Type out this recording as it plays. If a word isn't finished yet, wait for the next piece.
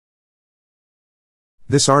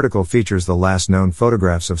This article features the last known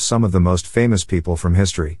photographs of some of the most famous people from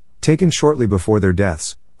history, taken shortly before their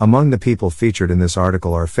deaths. Among the people featured in this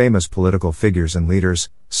article are famous political figures and leaders,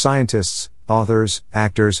 scientists, authors,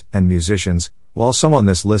 actors, and musicians. While some on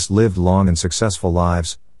this list lived long and successful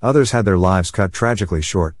lives, others had their lives cut tragically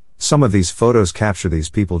short. Some of these photos capture these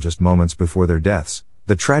people just moments before their deaths.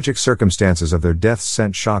 The tragic circumstances of their deaths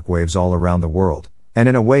sent shockwaves all around the world, and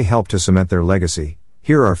in a way helped to cement their legacy.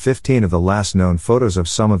 Here are 15 of the last known photos of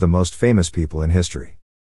some of the most famous people in history.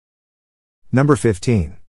 Number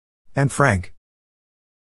 15. Anne Frank.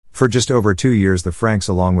 For just over 2 years the Franks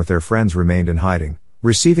along with their friends remained in hiding,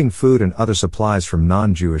 receiving food and other supplies from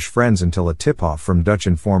non-Jewish friends until a tip-off from Dutch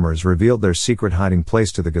informers revealed their secret hiding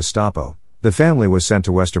place to the Gestapo. The family was sent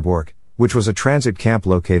to Westerbork, which was a transit camp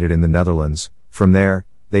located in the Netherlands. From there,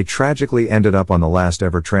 they tragically ended up on the last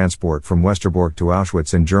ever transport from Westerbork to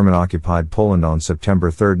Auschwitz in German-occupied Poland on September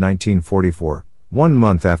 3, 1944. 1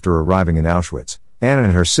 month after arriving in Auschwitz, Anne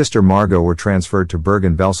and her sister Margot were transferred to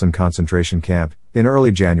Bergen-Belsen concentration camp. In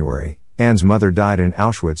early January, Anne's mother died in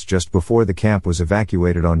Auschwitz just before the camp was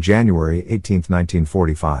evacuated on January 18,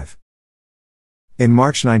 1945. In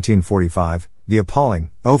March 1945, the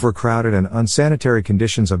appalling, overcrowded and unsanitary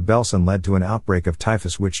conditions of Belsen led to an outbreak of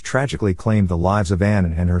typhus which tragically claimed the lives of Anne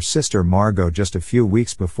and her sister Margot just a few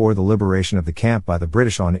weeks before the liberation of the camp by the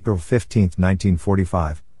British on April 15,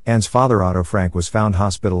 1945. Anne's father Otto Frank was found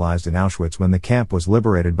hospitalized in Auschwitz when the camp was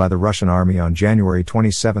liberated by the Russian army on January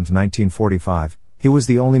 27, 1945. He was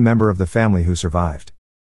the only member of the family who survived.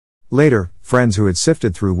 Later, friends who had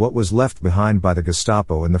sifted through what was left behind by the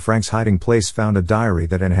Gestapo in the Franks' hiding place found a diary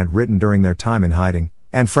that Anne had written during their time in hiding.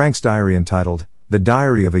 Anne Frank's diary, entitled The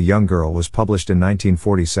Diary of a Young Girl, was published in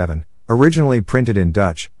 1947. Originally printed in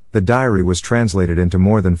Dutch, the diary was translated into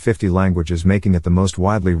more than 50 languages, making it the most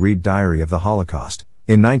widely read diary of the Holocaust.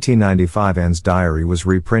 In 1995, Anne's diary was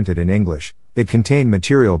reprinted in English. It contained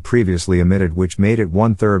material previously omitted which made it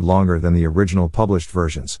 1/3 longer than the original published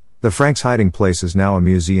versions. The Franks' hiding place is now a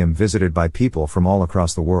museum visited by people from all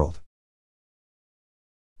across the world.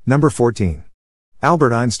 Number 14.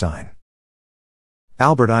 Albert Einstein.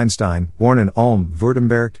 Albert Einstein, born in Ulm,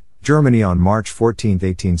 Württemberg, Germany on March 14,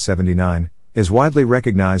 1879, is widely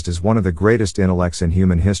recognized as one of the greatest intellects in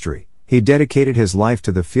human history. He dedicated his life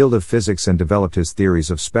to the field of physics and developed his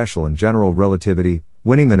theories of special and general relativity,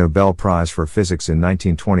 winning the Nobel Prize for Physics in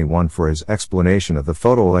 1921 for his explanation of the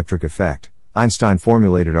photoelectric effect. Einstein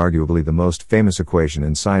formulated arguably the most famous equation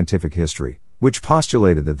in scientific history, which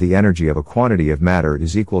postulated that the energy of a quantity of matter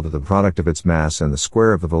is equal to the product of its mass and the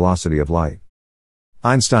square of the velocity of light.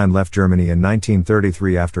 Einstein left Germany in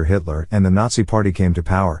 1933 after Hitler and the Nazi Party came to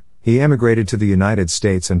power. He emigrated to the United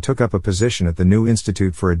States and took up a position at the New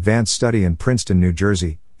Institute for Advanced Study in Princeton, New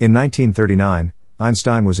Jersey. In 1939,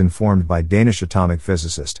 Einstein was informed by Danish atomic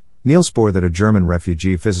physicist Niels Bohr that a German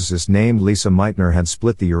refugee physicist named Lisa Meitner had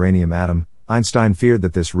split the uranium atom. Einstein feared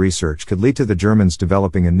that this research could lead to the Germans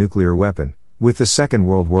developing a nuclear weapon. With the Second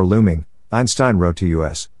World War looming, Einstein wrote to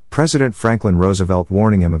U.S. President Franklin Roosevelt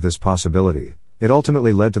warning him of this possibility. It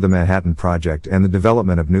ultimately led to the Manhattan Project and the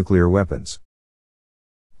development of nuclear weapons.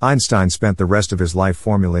 Einstein spent the rest of his life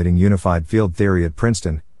formulating unified field theory at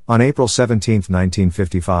Princeton. On April 17,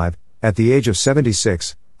 1955, at the age of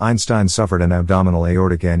 76, Einstein suffered an abdominal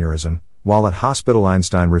aortic aneurysm. While at hospital,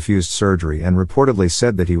 Einstein refused surgery and reportedly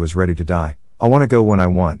said that he was ready to die. "I want to go when I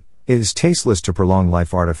want. It is tasteless to prolong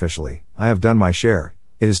life artificially. I have done my share.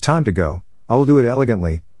 It is time to go. I will do it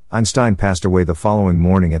elegantly." Einstein passed away the following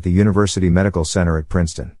morning at the University Medical Center at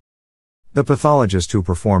Princeton. The pathologist who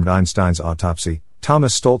performed Einstein's autopsy,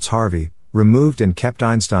 Thomas Stoltz Harvey, removed and kept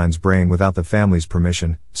Einstein's brain without the family's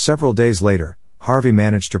permission. Several days later, Harvey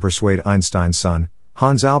managed to persuade Einstein's son,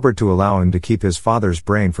 Hans Albert, to allow him to keep his father's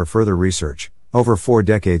brain for further research. Over 4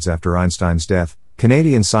 decades after Einstein's death,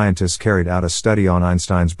 Canadian scientists carried out a study on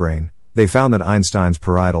Einstein's brain. They found that Einstein's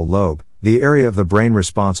parietal lobe, the area of the brain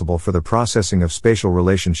responsible for the processing of spatial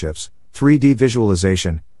relationships, 3D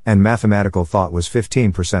visualization, and mathematical thought, was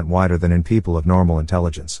 15% wider than in people of normal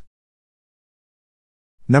intelligence.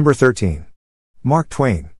 Number 13. Mark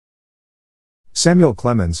Twain. Samuel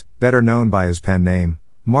Clemens, better known by his pen name,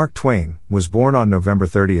 Mark Twain, was born on November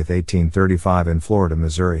 30, 1835 in Florida,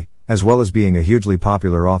 Missouri. As well as being a hugely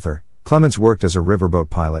popular author, Clemens worked as a riverboat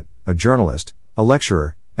pilot, a journalist, a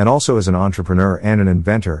lecturer, and also as an entrepreneur and an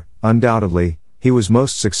inventor. Undoubtedly, he was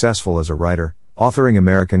most successful as a writer, authoring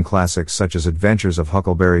American classics such as Adventures of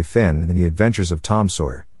Huckleberry Finn and The Adventures of Tom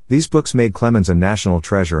Sawyer. These books made Clemens a national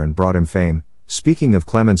treasure and brought him fame. Speaking of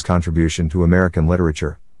Clemens' contribution to American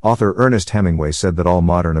literature, author Ernest Hemingway said that all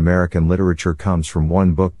modern American literature comes from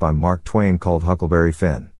one book by Mark Twain called Huckleberry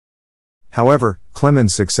Finn. However,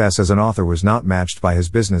 Clemens' success as an author was not matched by his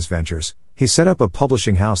business ventures. He set up a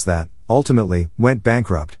publishing house that, ultimately, went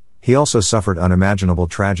bankrupt. He also suffered unimaginable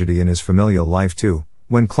tragedy in his familial life too.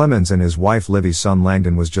 When Clemens and his wife Livy's son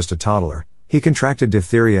Langdon was just a toddler, he contracted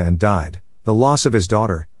diphtheria and died. The loss of his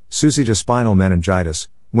daughter, Susie, to spinal meningitis,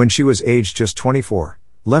 when she was aged just 24,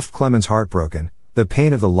 left Clemens heartbroken. The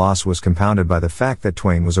pain of the loss was compounded by the fact that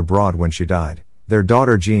Twain was abroad when she died. Their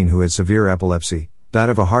daughter Jean, who had severe epilepsy, died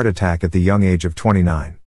of a heart attack at the young age of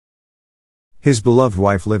 29. His beloved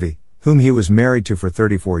wife Livy, whom he was married to for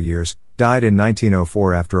 34 years, died in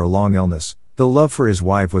 1904 after a long illness. The love for his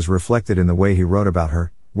wife was reflected in the way he wrote about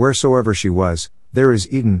her. Wheresoever she was, there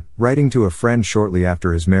is Eden. Writing to a friend shortly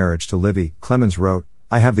after his marriage to Livy, Clemens wrote,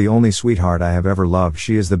 "I have the only sweetheart I have ever loved.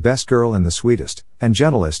 She is the best girl and the sweetest, and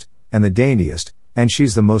gentlest, and the daintiest, and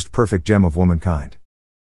she's the most perfect gem of womankind."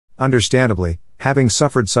 Understandably, having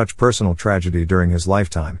suffered such personal tragedy during his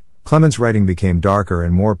lifetime, Clemens' writing became darker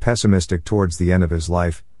and more pessimistic towards the end of his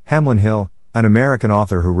life. Hamlin Hill, an American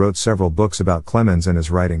author who wrote several books about Clemens and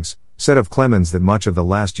his writings, said of Clemens that much of the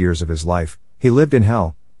last years of his life, he lived in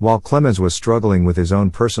hell. While Clemens was struggling with his own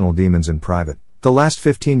personal demons in private, the last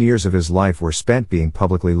 15 years of his life were spent being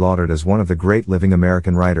publicly lauded as one of the great living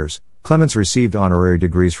American writers. Clemens received honorary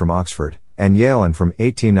degrees from Oxford and Yale, and from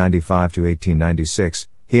 1895 to 1896,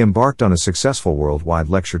 he embarked on a successful worldwide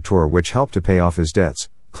lecture tour which helped to pay off his debts.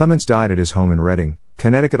 Clemens died at his home in Reading,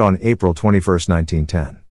 Connecticut on April 21,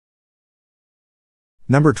 1910.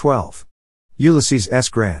 Number 12. Ulysses S.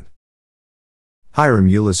 Grant. Hiram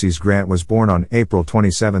Ulysses Grant was born on April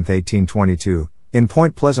 27, 1822, in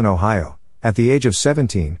Point Pleasant, Ohio. At the age of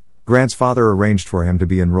 17, Grant's father arranged for him to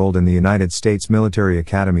be enrolled in the United States Military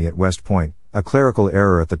Academy at West Point. A clerical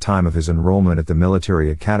error at the time of his enrollment at the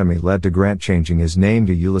military academy led to Grant changing his name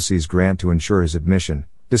to Ulysses Grant to ensure his admission.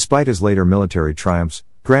 Despite his later military triumphs,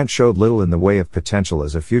 Grant showed little in the way of potential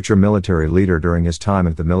as a future military leader during his time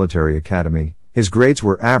at the military academy. His grades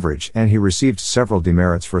were average and he received several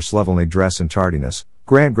demerits for slovenly dress and tardiness.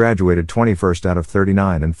 Grant graduated 21st out of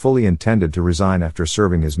 39 and fully intended to resign after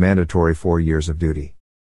serving his mandatory 4 years of duty.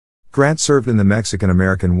 Grant served in the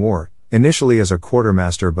Mexican-American War, initially as a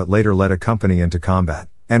quartermaster but later led a company into combat,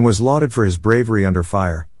 and was lauded for his bravery under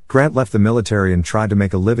fire. Grant left the military and tried to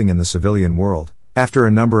make a living in the civilian world. After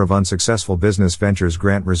a number of unsuccessful business ventures,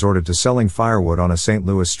 Grant resorted to selling firewood on a St.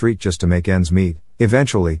 Louis street just to make ends meet.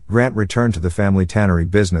 Eventually, Grant returned to the family tannery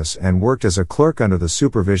business and worked as a clerk under the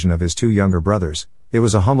supervision of his 2 younger brothers. It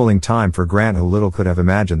was a humbling time for Grant, who little could have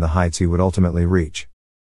imagined the heights he would ultimately reach.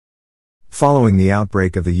 Following the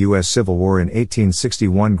outbreak of the U.S. Civil War in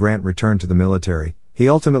 1861, Grant returned to the military. He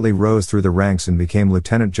ultimately rose through the ranks and became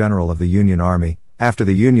Lieutenant General of the Union Army. After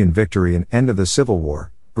the Union victory and end of the Civil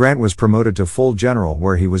War, Grant was promoted to full general,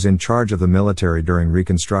 where he was in charge of the military during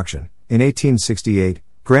Reconstruction. In 1868,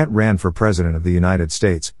 Grant ran for President of the United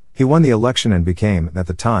States. He won the election and became, at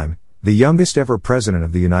the time, the youngest ever President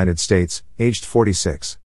of the United States, aged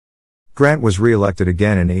 46. Grant was re-elected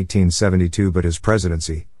again in 1872, but his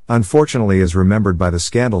presidency, unfortunately, is remembered by the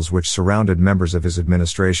scandals which surrounded members of his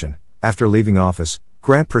administration. After leaving office,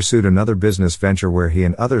 Grant pursued another business venture where he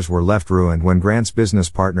and others were left ruined when Grant's business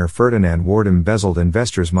partner Ferdinand Ward embezzled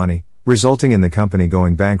investors' money, resulting in the company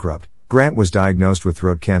going bankrupt. Grant was diagnosed with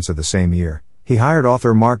throat cancer the same year. He hired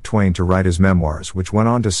author Mark Twain to write his memoirs, which went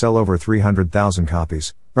on to sell over 300,000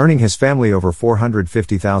 copies, earning his family over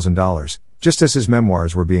 $450,000. Just as his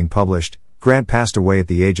memoirs were being published, Grant passed away at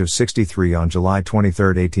the age of 63 on July 23,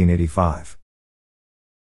 1885.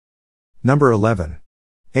 Number 11.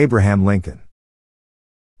 Abraham Lincoln.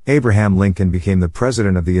 Abraham Lincoln became the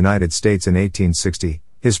President of the United States in 1860.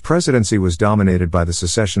 His presidency was dominated by the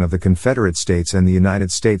secession of the Confederate States and the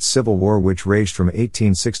United States Civil War, which raged from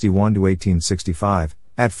 1861 to 1865.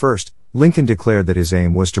 At first, Lincoln declared that his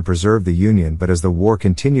aim was to preserve the Union, but as the war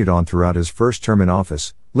continued on throughout his first term in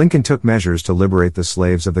office, Lincoln took measures to liberate the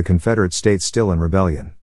slaves of the Confederate States still in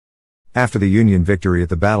rebellion. After the Union victory at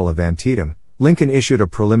the Battle of Antietam, Lincoln issued a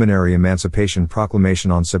preliminary Emancipation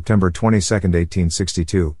Proclamation on September 22,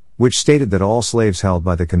 1862, which stated that all slaves held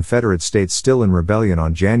by the Confederate States still in rebellion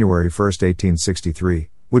on January 1, 1863,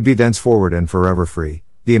 would be thenceforward and forever free.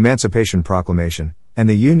 The Emancipation Proclamation, and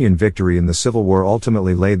the Union victory in the Civil War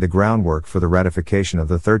ultimately laid the groundwork for the ratification of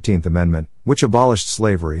the 13th Amendment, which abolished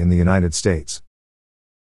slavery in the United States.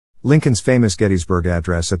 Lincoln's famous Gettysburg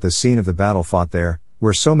Address at the scene of the battle fought there,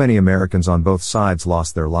 where so many Americans on both sides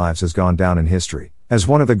lost their lives, has gone down in history as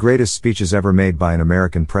one of the greatest speeches ever made by an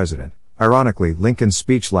American president. Ironically, Lincoln's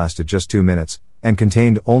speech lasted just 2 minutes, and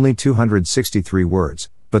contained only 263 words,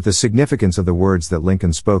 but the significance of the words that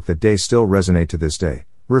Lincoln spoke that day still resonate to this day.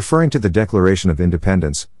 Referring to the Declaration of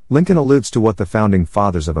Independence, Lincoln alludes to what the founding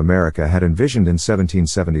fathers of America had envisioned in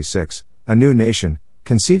 1776, a new nation,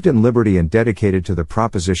 conceived in liberty and dedicated to the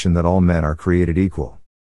proposition that all men are created equal.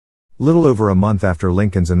 Little over a month after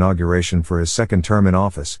Lincoln's inauguration for his second term in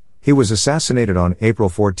office, he was assassinated on April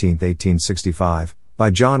 14, 1865, by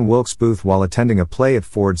John Wilkes Booth while attending a play at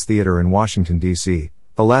Ford's Theater in Washington, D.C.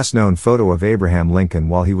 The last known photo of Abraham Lincoln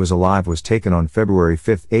while he was alive was taken on February 5,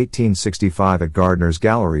 1865 at Gardner's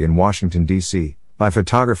Gallery in Washington, D.C., by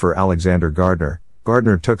photographer Alexander Gardner.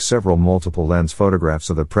 Gardner took several multiple-lens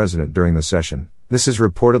photographs of the president during the session. This is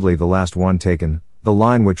reportedly the last one taken. The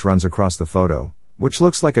line which runs across the photo, which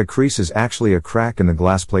looks like a crease, is actually a crack in the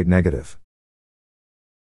glass plate negative.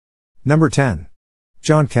 Number 10.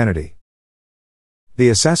 John Kennedy. The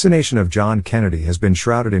assassination of John Kennedy has been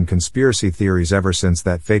shrouded in conspiracy theories ever since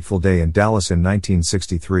that fateful day in Dallas in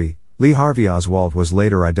 1963. Lee Harvey Oswald was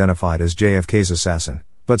later identified as JFK's assassin,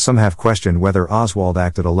 but some have questioned whether Oswald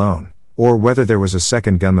acted alone, or whether there was a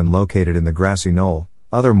second gunman located in the grassy knoll.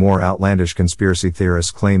 Other more outlandish conspiracy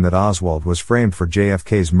theorists claim that Oswald was framed for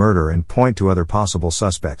JFK's murder and point to other possible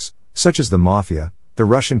suspects, such as the Mafia, the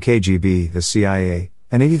Russian KGB, the CIA,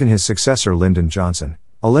 and even his successor Lyndon Johnson,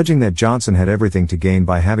 alleging that Johnson had everything to gain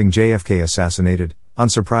by having JFK assassinated.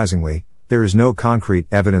 Unsurprisingly, there is no concrete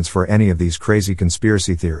evidence for any of these crazy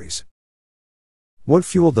conspiracy theories. What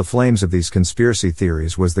fueled the flames of these conspiracy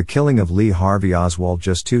theories was the killing of Lee Harvey Oswald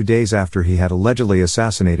just 2 days after he had allegedly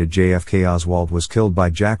assassinated JFK. Oswald was killed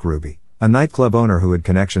by Jack Ruby, a nightclub owner who had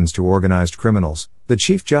connections to organized criminals. The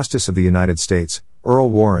Chief Justice of the United States,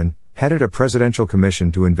 Earl Warren, headed a presidential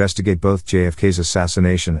commission to investigate both JFK's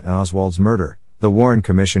assassination and Oswald's murder. The Warren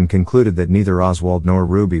Commission concluded that neither Oswald nor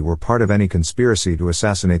Ruby were part of any conspiracy to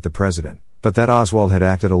assassinate the president, but that Oswald had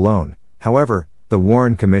acted alone. However, the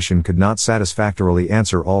Warren Commission could not satisfactorily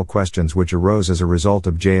answer all questions which arose as a result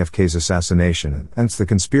of JFK's assassination, and hence the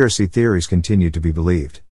conspiracy theories continued to be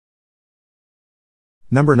believed.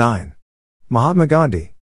 Number 9. Mahatma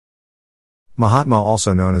Gandhi. Mahatma,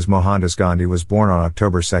 also known as Mohandas Gandhi, was born on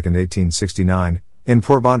October 2, 1869, in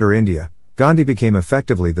Porbandar, India. Gandhi became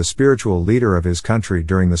effectively the spiritual leader of his country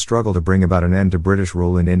during the struggle to bring about an end to British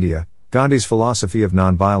rule in India. Gandhi's philosophy of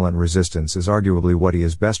nonviolent resistance is arguably what he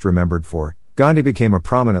is best remembered for. Gandhi became a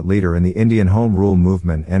prominent leader in the Indian Home Rule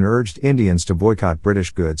movement and urged Indians to boycott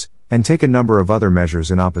British goods, and take a number of other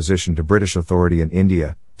measures in opposition to British authority in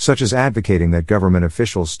India, such as advocating that government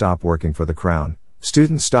officials stop working for the Crown,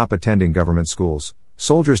 students stop attending government schools,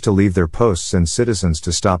 soldiers to leave their posts, and citizens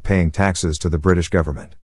to stop paying taxes to the British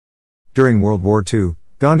government. During World War II,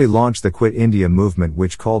 Gandhi launched the Quit India movement,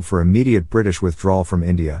 which called for immediate British withdrawal from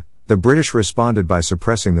India. The British responded by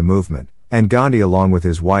suppressing the movement, and Gandhi, along with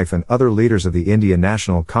his wife and other leaders of the Indian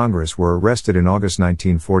National Congress, were arrested in August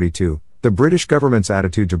 1942. The British government's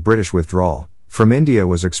attitude to British withdrawal from India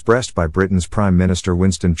was expressed by Britain's Prime Minister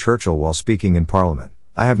Winston Churchill while speaking in Parliament.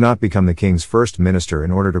 "I have not become the King's first minister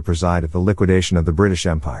in order to preside at the liquidation of the British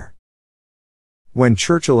Empire." When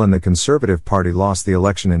Churchill and the Conservative Party lost the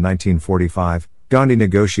election in 1945, Gandhi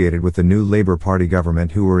negotiated with the new Labour Party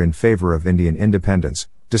government, who were in favour of Indian independence.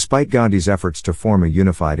 Despite Gandhi's efforts to form a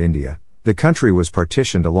unified India, the country was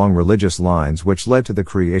partitioned along religious lines, which led to the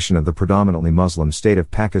creation of the predominantly Muslim state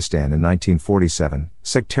of Pakistan in 1947.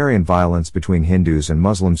 Sectarian violence between Hindus and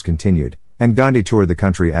Muslims continued, and Gandhi toured the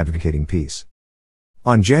country advocating peace.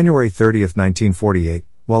 On January 30, 1948,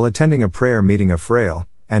 while attending a prayer meeting, a frail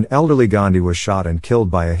and elderly Gandhi was shot and killed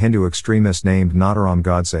by a Hindu extremist named Nathuram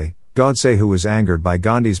Godse. Godse, who was angered by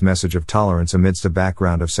Gandhi's message of tolerance amidst a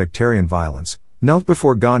background of sectarian violence, knelt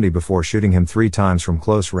before Gandhi before shooting him 3 times from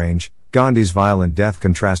close range. Gandhi's violent death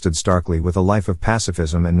contrasted starkly with a life of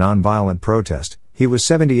pacifism and non-violent protest. He was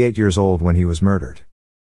 78 years old when he was murdered.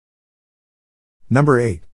 Number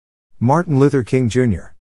 8. Martin Luther King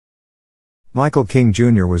Jr. Michael King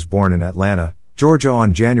Jr. was born in Atlanta, Georgia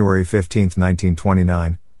on January 15,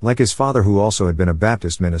 1929. Like his father, who also had been a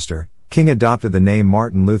Baptist minister, King adopted the name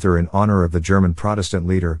Martin Luther in honor of the German Protestant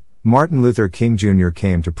leader. Martin Luther King Jr.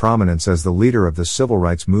 came to prominence as the leader of the civil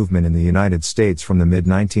rights movement in the United States from the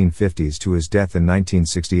mid-1950s to his death in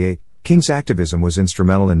 1968. King's activism was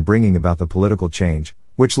instrumental in bringing about the political change,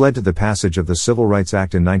 which led to the passage of the Civil Rights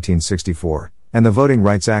Act in 1964, and the Voting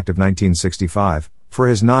Rights Act of 1965. For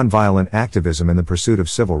his nonviolent activism in the pursuit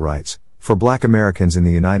of civil rights for Black Americans in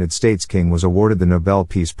the United States, King was awarded the Nobel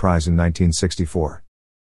Peace Prize in 1964.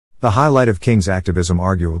 The highlight of King's activism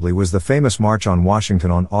arguably was the famous March on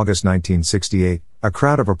Washington on August 1968. A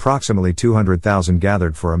crowd of approximately 200,000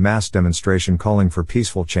 gathered for a mass demonstration calling for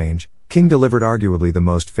peaceful change. King delivered arguably the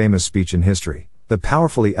most famous speech in history, the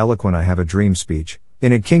powerfully eloquent "I Have a Dream" speech.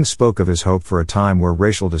 In it, King spoke of his hope for a time where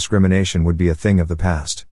racial discrimination would be a thing of the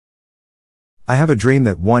past. I have a dream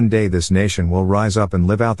that one day this nation will rise up and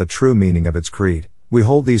live out the true meaning of its creed. We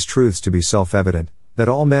hold these truths to be self-evident, that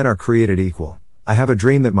all men are created equal. I have a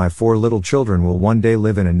dream that my 4 little children will one day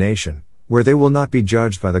live in a nation where they will not be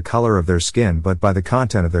judged by the color of their skin but by the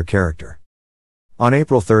content of their character. On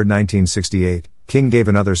April 3, 1968, King gave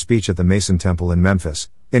another speech at the Mason Temple in Memphis,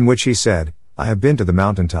 in which he said, "I have been to the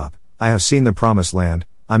mountaintop, I have seen the promised land.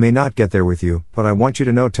 I may not get there with you, but I want you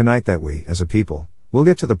to know tonight that we, as a people, will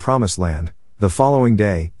get to the promised land." The following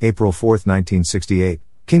day, April 4, 1968,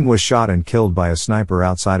 King was shot and killed by a sniper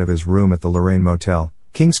outside of his room at the Lorraine Motel.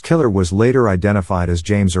 King's killer was later identified as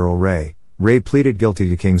James Earl Ray. Ray pleaded guilty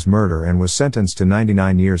to King's murder and was sentenced to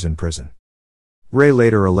 99 years in prison. Ray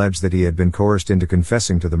later alleged that he had been coerced into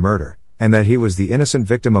confessing to the murder, and that he was the innocent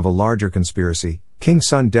victim of a larger conspiracy. King's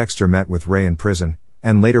son Dexter met with Ray in prison,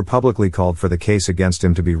 and later publicly called for the case against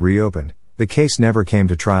him to be reopened. The case never came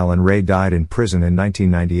to trial and Ray died in prison in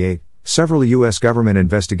 1998. Several U.S. government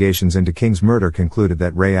investigations into King's murder concluded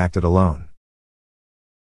that Ray acted alone.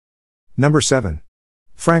 Number 7.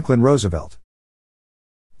 Franklin Roosevelt.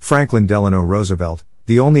 Franklin Delano Roosevelt,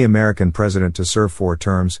 the only American president to serve 4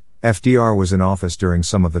 terms, FDR was in office during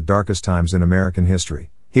some of the darkest times in American history.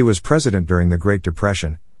 He was president during the Great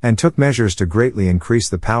Depression, and took measures to greatly increase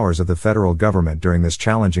the powers of the federal government during this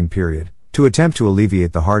challenging period. To attempt to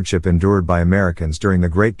alleviate the hardship endured by Americans during the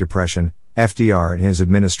Great Depression, FDR and his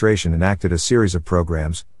administration enacted a series of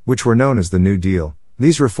programs, which were known as the New Deal.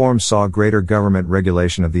 These reforms saw greater government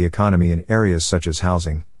regulation of the economy in areas such as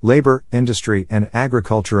housing, labor, industry, and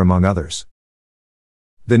agriculture, among others.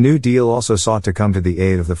 The New Deal also sought to come to the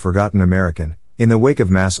aid of the forgotten American. In the wake of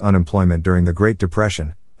mass unemployment during the Great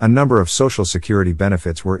Depression, a number of Social Security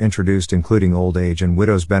benefits were introduced, including old age and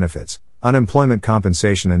widows benefits, unemployment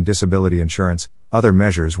compensation and disability insurance. Other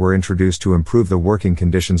measures were introduced to improve the working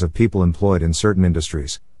conditions of people employed in certain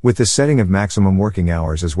industries, with the setting of maximum working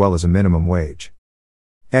hours as well as a minimum wage.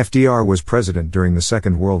 FDR was president during the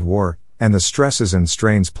Second World War, and the stresses and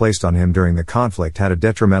strains placed on him during the conflict had a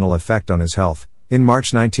detrimental effect on his health. In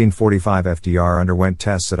March 1945, FDR underwent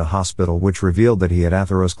tests at a hospital which revealed that he had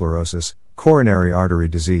atherosclerosis, coronary artery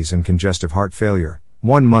disease, and congestive heart failure.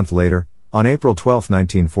 1 month later, on April 12,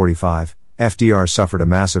 1945, FDR suffered a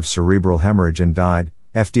massive cerebral hemorrhage and died.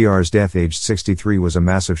 FDR's death, aged 63, was a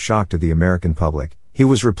massive shock to the American public. He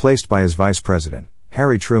was replaced by his vice president,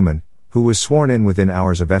 Harry Truman, who was sworn in within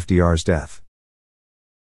hours of FDR's death.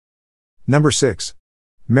 Number 6.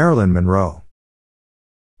 Marilyn Monroe.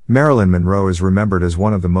 Marilyn Monroe is remembered as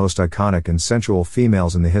one of the most iconic and sensual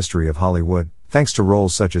females in the history of Hollywood, thanks to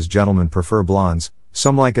roles such as Gentlemen Prefer Blondes,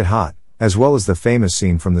 Some Like It Hot, as well as the famous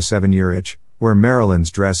scene from The 7-Year Itch, where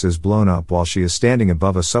Marilyn's dress is blown up while she is standing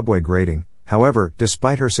above a subway grating. However,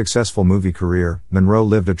 despite her successful movie career, Monroe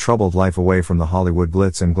lived a troubled life away from the Hollywood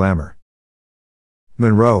glitz and glamour.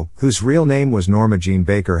 Monroe, whose real name was Norma Jean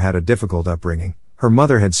Baker, had a difficult upbringing. Her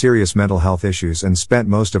mother had serious mental health issues and spent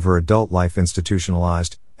most of her adult life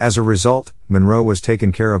institutionalized. As a result, Monroe was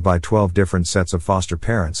taken care of by 12 different sets of foster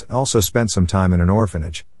parents and also spent some time in an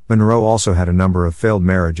orphanage. Monroe also had a number of failed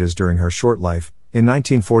marriages during her short life. In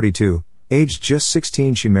 1942, aged just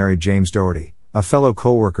 16, she married James Doherty, a fellow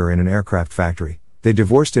co-worker in an aircraft factory. They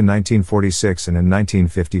divorced in 1946, and in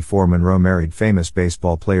 1954 Monroe married famous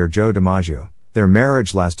baseball player Joe DiMaggio. Their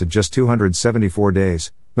marriage lasted just 274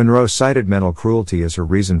 days. Monroe cited mental cruelty as her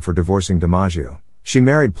reason for divorcing DiMaggio. She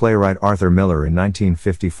married playwright Arthur Miller in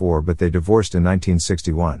 1954, but they divorced in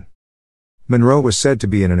 1961. Monroe was said to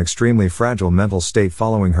be in an extremely fragile mental state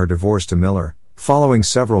following her divorce to Miller. Following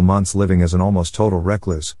several months living as an almost total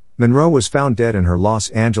recluse, Monroe was found dead in her Los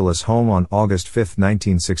Angeles home on August 5,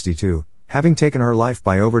 1962, having taken her life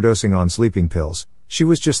by overdosing on sleeping pills. She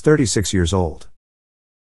was just 36 years old.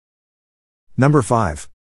 Number 5.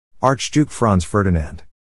 Archduke Franz Ferdinand.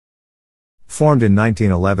 Formed in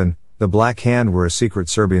 1911, the Black Hand were a secret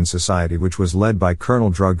Serbian society which was led by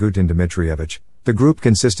Colonel Dragutin Dimitrievich. The group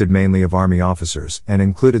consisted mainly of army officers and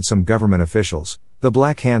included some government officials. The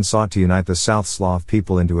Black Hand sought to unite the South Slav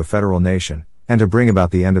people into a federal nation, and to bring about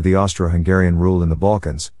the end of the Austro-Hungarian rule in the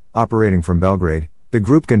Balkans. Operating from Belgrade, the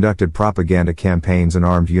group conducted propaganda campaigns and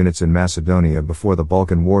armed units in Macedonia before the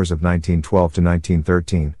Balkan Wars of 1912 to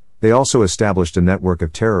 1913. They also established a network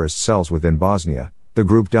of terrorist cells within Bosnia. The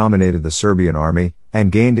group dominated the Serbian army,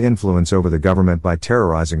 and gained influence over the government by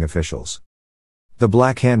terrorizing officials. The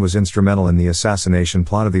Black Hand was instrumental in the assassination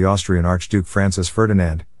plot of the Austrian Archduke Francis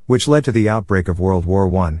Ferdinand, which led to the outbreak of World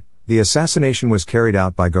War I. The assassination was carried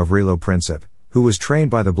out by Gavrilo Princip, who was trained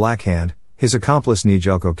by the Black Hand, his accomplice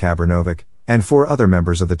Nijelko Kabranovic, and 4 other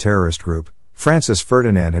members of the terrorist group. Francis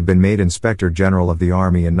Ferdinand had been made Inspector General of the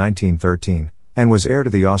Army in 1913, and was heir to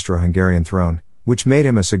the Austro-Hungarian throne. which made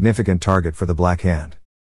him a significant target for the Black Hand.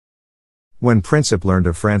 When Princip learned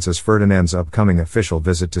of Francis Ferdinand's upcoming official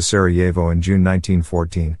visit to Sarajevo in June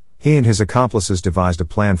 1914, he and his accomplices devised a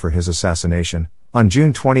plan for his assassination. On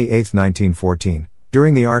June 28, 1914,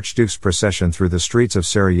 during the Archduke's procession through the streets of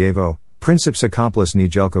Sarajevo, Princip's accomplice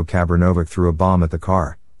Nijelko Kabranovic threw a bomb at the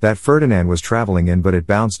car that Ferdinand was traveling in, but it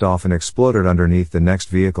bounced off and exploded underneath the next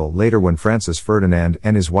vehicle. Later, when Francis Ferdinand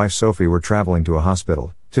and his wife Sophie were traveling to a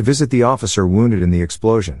hospital to visit the officer wounded in the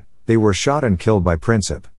explosion, they were shot and killed by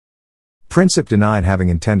Princip. Princip denied having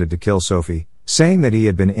intended to kill Sophie, saying that he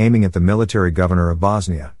had been aiming at the military governor of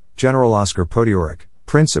Bosnia, General Oskar Podjoric.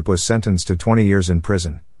 Princip was sentenced to 20 years in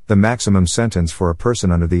prison, the maximum sentence for a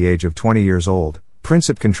person under the age of 20 years old.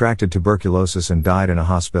 Princip contracted tuberculosis and died in a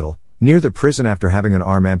hospital near the prison after having an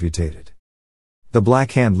arm amputated. The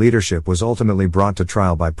Black Hand leadership was ultimately brought to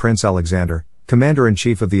trial by Prince Alexander,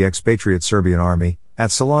 commander-in-chief of the expatriate Serbian army, at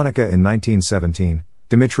Salonika in 1917.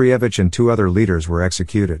 Dmitrievich and 2 other leaders were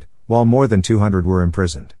executed, while more than 200 were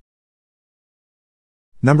imprisoned.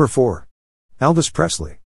 Number 4. Elvis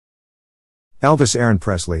Presley. Elvis Aaron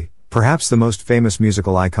Presley, perhaps the most famous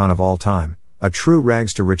musical icon of all time, a true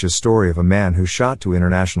rags-to-riches story of a man who shot to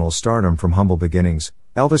international stardom from humble beginnings.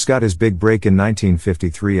 Elvis got his big break in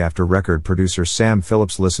 1953 after record producer Sam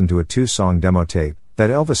Phillips listened to a 2-song demo tape that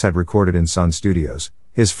Elvis had recorded in Sun Studios.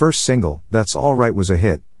 His first single, That's All Right, was a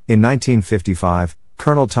hit. In 1955,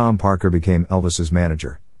 Colonel Tom Parker became Elvis's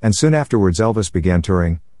manager, and soon afterwards Elvis began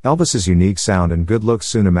touring. Elvis's unique sound and good looks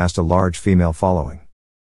soon amassed a large female following.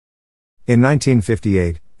 In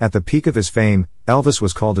 1958, at the peak of his fame, Elvis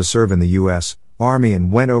was called to serve in the U.S. Army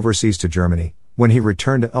and went overseas to Germany. When he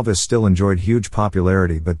returned, Elvis still enjoyed huge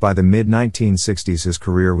popularity, but by the mid-1960s his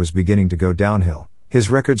career was beginning to go downhill. His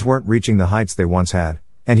records weren't reaching the heights they once had,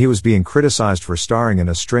 and he was being criticized for starring in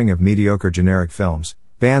a string of mediocre generic films.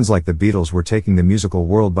 Bands like the Beatles were taking the musical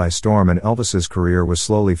world by storm, and Elvis's career was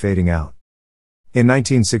slowly fading out. In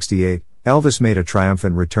 1968, Elvis made a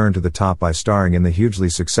triumphant return to the top by starring in the hugely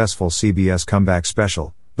successful CBS comeback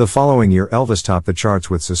special. The following year Elvis topped the charts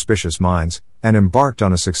with Suspicious Minds, and embarked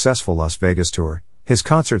on a successful Las Vegas tour. His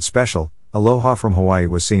concert special, Aloha from Hawaii,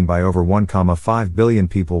 was seen by over 1.5 billion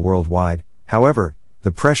people worldwide. However,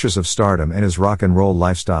 the pressures of stardom and his rock and roll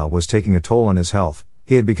lifestyle was taking a toll on his health.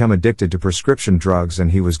 He had become addicted to prescription drugs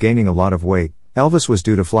and he was gaining a lot of weight. Elvis was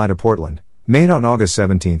due to fly to Portland, Maine on August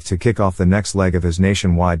 17 to kick off the next leg of his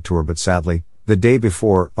nationwide tour, but sadly, the day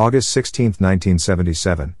before, August 16,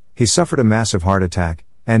 1977, he suffered a massive heart attack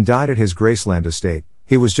and died at his Graceland estate.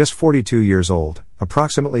 He was just 42 years old.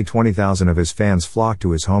 Approximately 20,000 of his fans flocked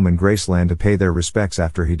to his home in Graceland to pay their respects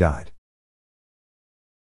after he died.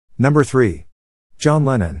 Number 3. John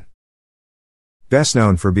Lennon. Best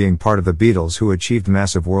known for being part of the Beatles, who achieved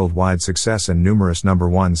massive worldwide success and numerous number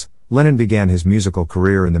ones, Lennon began his musical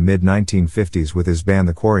career in the mid-1950s with his band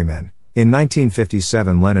The Quarrymen. In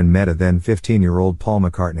 1957 Lennon met a then 15-year-old Paul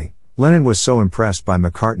McCartney. Lennon was so impressed by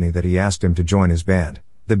McCartney that he asked him to join his band.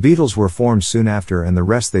 The Beatles were formed soon after, and the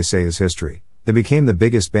rest, they say, is history. They became the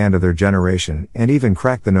biggest band of their generation and even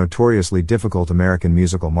cracked the notoriously difficult American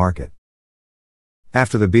musical market.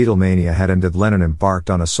 After the Beatlemania had ended, Lennon embarked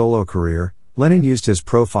on a solo career. Lennon used his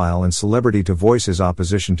profile and celebrity to voice his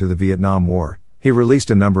opposition to the Vietnam War. He released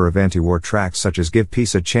a number of anti-war tracks such as Give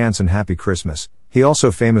Peace a Chance and Happy Christmas. He also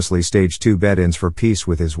famously staged 2 bed-ins for peace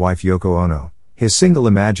with his wife Yoko Ono. His single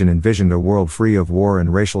Imagine envisioned a world free of war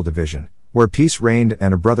and racial division, where peace reigned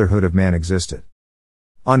and a brotherhood of man existed.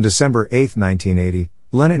 On December 8, 1980,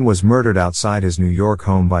 Lennon was murdered outside his New York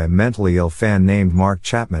home by a mentally ill fan named Mark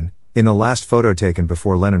Chapman. In the last photo taken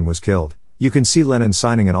before Lennon was killed, you can see Lennon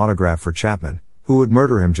signing an autograph for Chapman, who would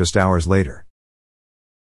murder him just hours later.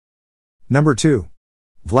 Number 2.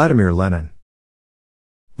 Vladimir Lenin.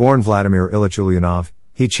 Born Vladimir Ilyich Ulyanov,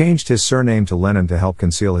 he changed his surname to Lenin to help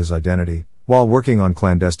conceal his identity. While working on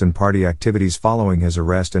clandestine party activities following his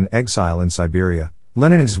arrest and exile in Siberia,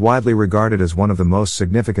 Lenin is widely regarded as one of the most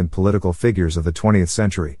significant political figures of the 20th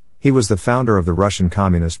century. He was the founder of the Russian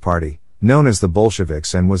Communist Party, known as the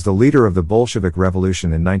Bolsheviks, and was the leader of the Bolshevik Revolution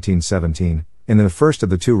in 1917. In the first of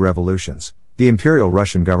the 2 revolutions, the Imperial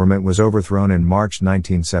Russian government was overthrown in March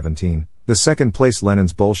 1917. The second placed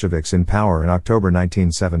Lenin's Bolsheviks in power in October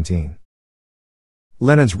 1917.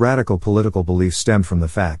 Lenin's radical political beliefs stemmed from the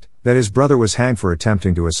fact that his brother was hanged for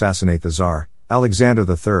attempting to assassinate the Tsar, Alexander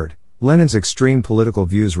III. Lenin's extreme political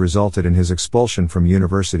views resulted in his expulsion from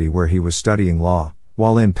university where he was studying law.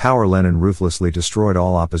 While in power, Lenin ruthlessly destroyed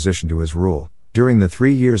all opposition to his rule. During the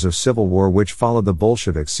 3 years of civil war which followed the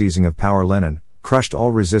Bolsheviks' seizing of power, Lenin crushed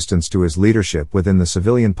all resistance to his leadership within the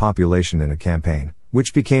civilian population in a campaign,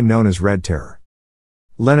 which became known as Red Terror.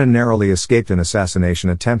 Lenin narrowly escaped an assassination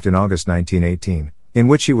attempt in August 1918, in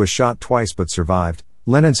which he was shot twice but survived.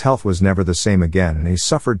 Lenin's health was never the same again and he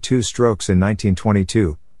suffered 2 strokes in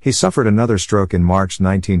 1922. He suffered another stroke in March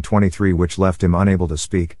 1923 which left him unable to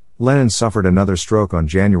speak. Lenin suffered another stroke on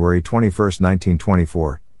January 21,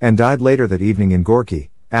 1924, and died later that evening in Gorky.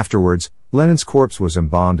 Afterwards, Lenin's corpse was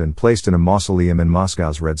embalmed and placed in a mausoleum in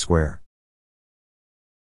Moscow's Red Square.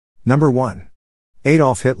 Number 1.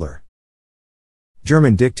 Adolf Hitler.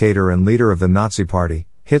 German dictator and leader of the Nazi Party,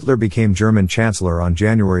 Hitler became German Chancellor on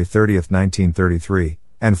January 30, 1933,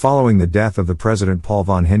 and following the death of the President Paul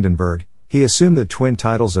von Hindenburg, he assumed the twin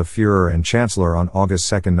titles of Führer and Chancellor on August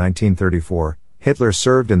 2, 1934. Hitler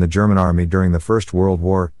served in the German army during the First World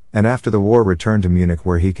War, and after the war returned to Munich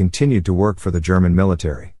where he continued to work for the German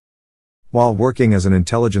military. While working as an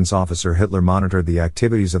intelligence officer, Hitler monitored the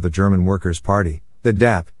activities of the German Workers' Party, the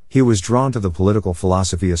DAP. He was drawn to the political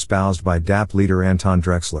philosophy espoused by DAP leader Anton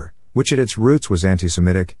Drexler, which at its roots was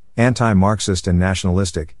anti-Semitic, anti-Marxist and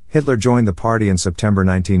nationalistic. Hitler joined the party in September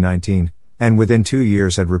 1919, and within 2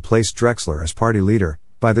 years had replaced Drexler as party leader.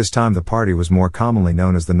 By this time the party was more commonly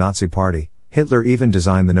known as the Nazi Party. Hitler even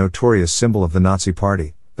designed the notorious symbol of the Nazi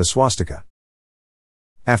Party, the swastika.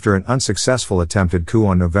 After an unsuccessful attempted coup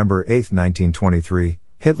on November 8, 1923,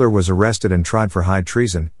 Hitler was arrested and tried for high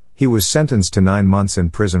treason. He was sentenced to 9 months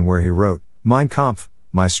in prison where he wrote, Mein Kampf,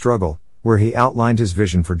 My Struggle, where he outlined his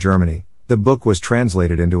vision for Germany. The book was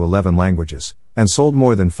translated into 11 languages, and sold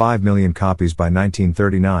more than 5 million copies by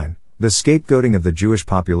 1939. The scapegoating of the Jewish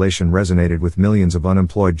population resonated with millions of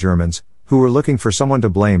unemployed Germans, who were looking for someone to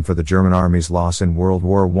blame for the German army's loss in World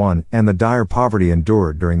War I and the dire poverty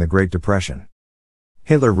endured during the Great Depression.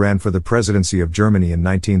 Hitler ran for the presidency of Germany in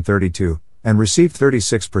 1932, and received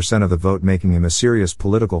 36% of the vote, making him a serious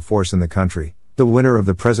political force in the country. The winner of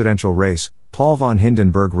the presidential race, Paul von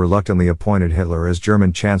Hindenburg, reluctantly appointed Hitler as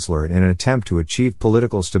German Chancellor in an attempt to achieve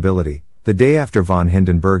political stability. The day after von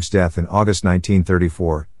Hindenburg's death in August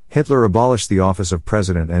 1934, Hitler abolished the office of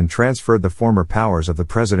president and transferred the former powers of the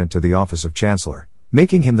president to the office of chancellor,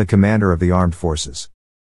 making him the commander of the armed forces.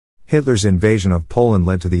 Hitler's invasion of Poland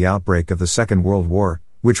led to the outbreak of the Second World War,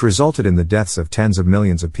 which resulted in the deaths of tens of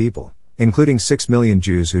millions of people, including 6 million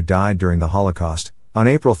Jews who died during the Holocaust. On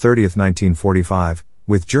April 30, 1945,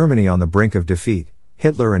 with Germany on the brink of defeat,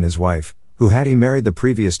 Hitler and his wife, who had he married the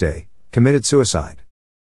previous day, committed suicide.